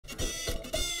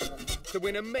chance to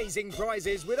win amazing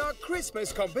prizes with our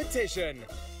Christmas competition.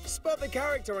 Spot the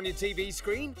character on your TV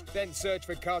screen, then search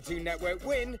for Cartoon Network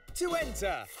Win to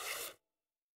enter.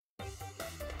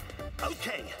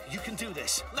 Okay, you can do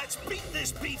this. Let's beat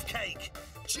this beefcake.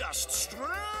 Just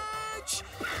stretch.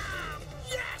 Bam!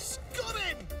 Yes, got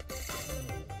him!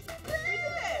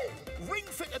 Ring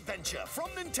Fit Adventure from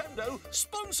Nintendo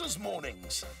sponsors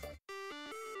mornings.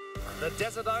 The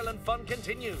Desert Island fun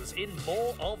continues in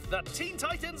more of the Teen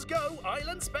Titans Go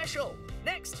Island Special.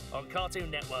 Next on Cartoon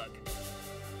Network.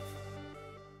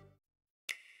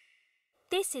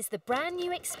 This is the brand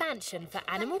new expansion for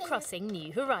Animal Crossing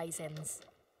New Horizons.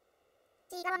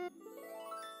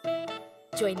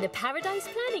 Join the Paradise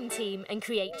Planning team and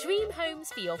create dream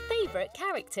homes for your favourite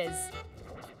characters.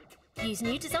 Use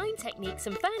new design techniques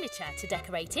and furniture to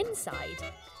decorate inside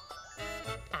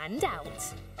and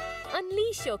out.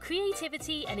 Unleash your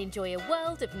creativity and enjoy a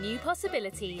world of new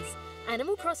possibilities.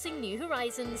 Animal Crossing New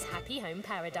Horizons Happy Home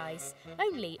Paradise,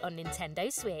 only on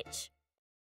Nintendo Switch.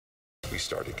 We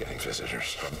started getting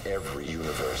visitors from every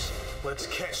universe. Let's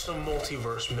catch some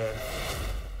multiverse men.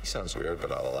 Sounds weird,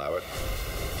 but I'll allow it.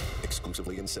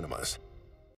 Exclusively in cinemas.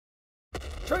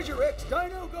 Treasure X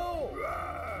Dino Go!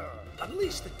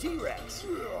 Unleash the T-Rex.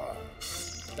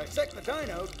 Dissect the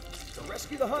dino to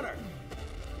rescue the hunter.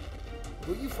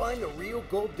 Will you find the real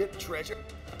gold-dipped treasure?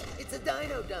 It's a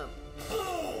dino dump.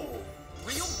 Oh!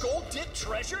 Real gold-dipped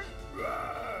treasure?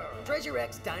 Treasure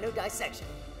X Dino Dissection.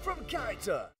 From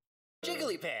character.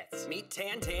 Jigglypuffs, meet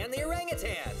Tan-Tan the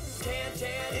orangutan.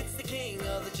 Tan-Tan, it's the king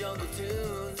of the jungle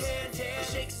tunes. Tan-Tan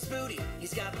shakes his booty,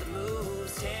 he's got the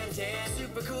moves. Tan-Tan,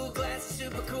 super cool glasses,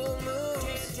 super cool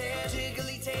moves. Tan-Tan,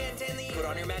 Jiggly Tan-Tan the... Put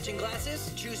on your matching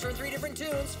glasses, choose from 3 different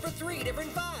tunes for 3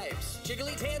 different vibes.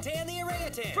 Jiggly Tan-Tan the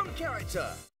orangutan. From character.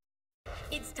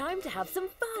 It's time to have some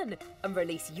fun and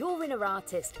release your inner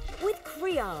artist with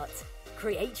Creart.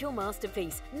 Create your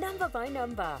masterpiece number by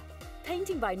number.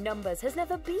 Painting by numbers has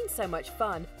never been so much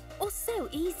fun or so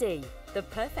easy. The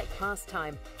perfect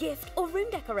pastime, gift or room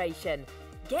decoration.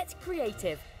 Get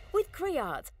creative with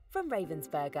Creart from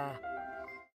Ravensburger.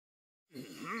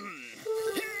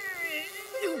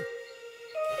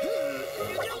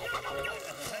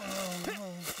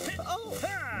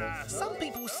 Some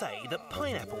people say that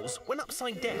pineapples, when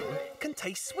upside down, can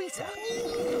taste sweeter.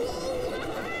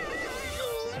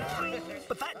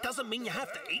 But that doesn't mean you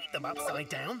have to eat them upside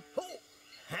down.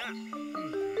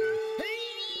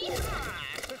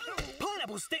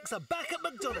 Pineapple sticks are back at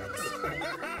McDonald's.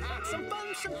 Some fun,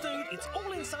 some food, it's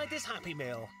all inside this Happy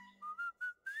Meal.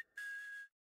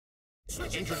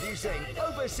 Introducing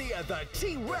Overseer the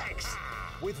T-Rex.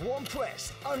 With one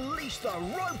press, unleash the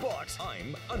robot.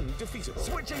 I'm undefeatable.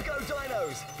 Switch and go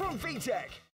dinos from VTech.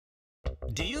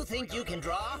 Do you think you can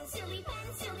draw? Silly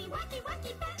pen, silly wacky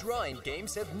wacky pen. Drawing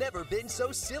games have never been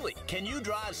so silly. Can you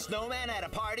draw a snowman at a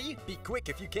party? Be quick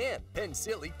if you can. Pen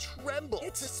Silly trembles.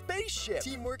 It's a spaceship.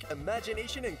 Teamwork,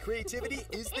 imagination, and creativity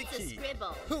is the key. It's a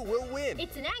scribble. Who will win?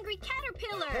 It's an angry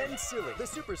caterpillar. Pen Silly, the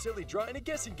super silly draw and a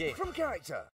guessing game. From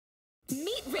character.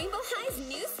 Meet Rainbow High's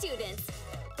new students.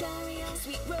 Dario,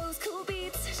 Sweet Rose, Cool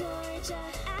Beats, Georgia,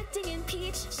 acting in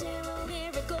Peach, Cheryl,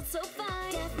 Miracle, so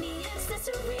fine, Daphne,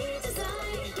 accessory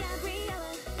design,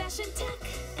 Gabriella, fashion tech,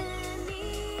 and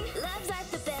me. Love's Life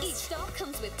the best. Each doll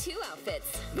comes with 2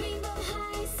 outfits. Rainbow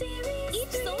High series,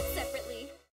 each sold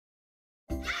separately.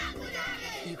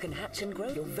 You can hatch and grow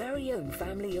your very own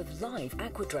family of live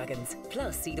aqua dragons,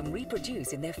 plus see them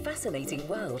reproduce in their fascinating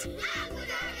world.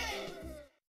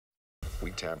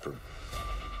 We tampered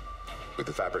with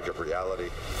the fabric of reality.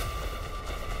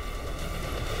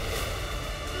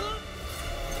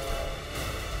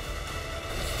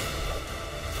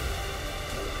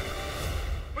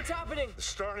 What's happening? It's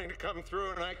starting to come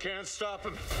through and I can't stop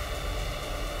him.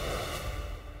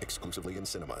 Exclusively in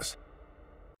cinemas.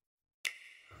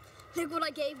 Look what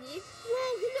I gave you.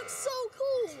 Whoa, he looks so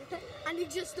cool. And he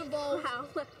just evolved. Wow.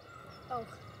 Oh,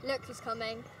 look who's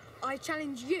coming. I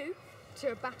challenge you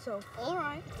to a battle. All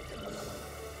right.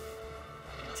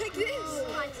 Take this.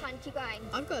 Fine, keep going.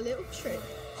 I've got a little trick.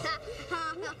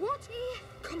 What?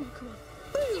 Come on.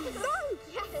 Boom. No.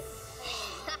 Yes.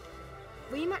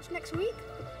 Will you match next week?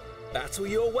 Battle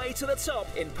your way to the top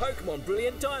in Pokemon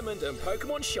Brilliant Diamond and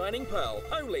Pokemon Shining Pearl,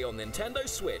 only on Nintendo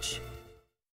Switch.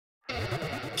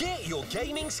 Get your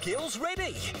gaming skills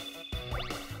ready.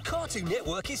 Cartoon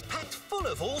Network is packed full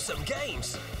of awesome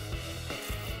games.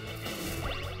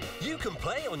 You can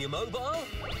play on your mobile,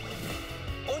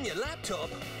 on your laptop,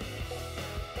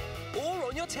 or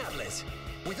on your tablet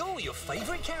with all your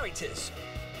favourite characters.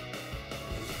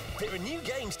 There are new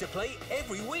games to play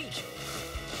every week.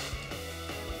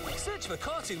 Search for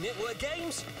Cartoon Network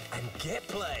games and get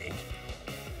playing.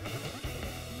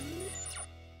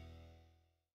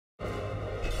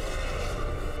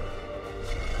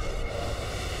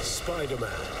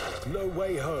 Spider-Man: No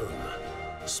Way Home.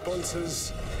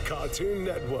 Sponsors Cartoon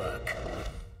Network.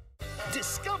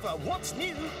 Discover what's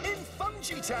new in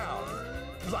Fungi Town.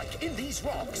 Like in these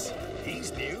rocks,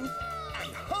 he's new,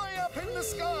 and high up in the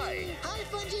sky. Hi,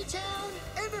 Fungi Town.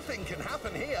 Anything can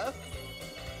happen here.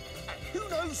 And who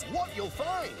knows what you'll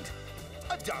find?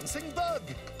 A dancing bug.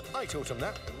 I taught him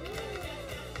that.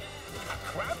 A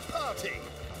crab party.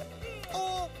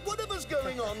 Or whatever's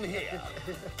going on here.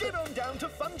 Get on down to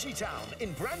Fungi Town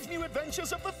in brand new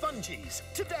Adventures of the Fungis.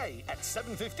 Today at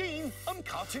 7:15 on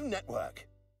Cartoon Network.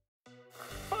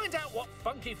 Find out what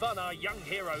funky fun our young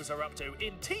heroes are up to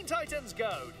in Teen Titans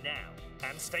Go now.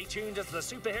 And stay tuned as the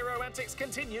superhero antics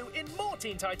continue in more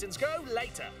Teen Titans Go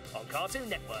later on Cartoon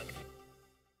Network.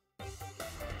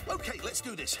 Okay, let's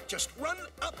do this. Just run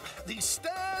up these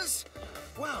stairs.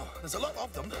 Wow, there's a lot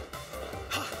of them.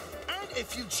 And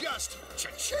if you just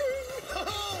cha-ching!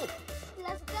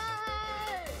 Let's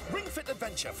go! Ring Fit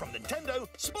Adventure from Nintendo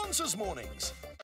sponsors mornings.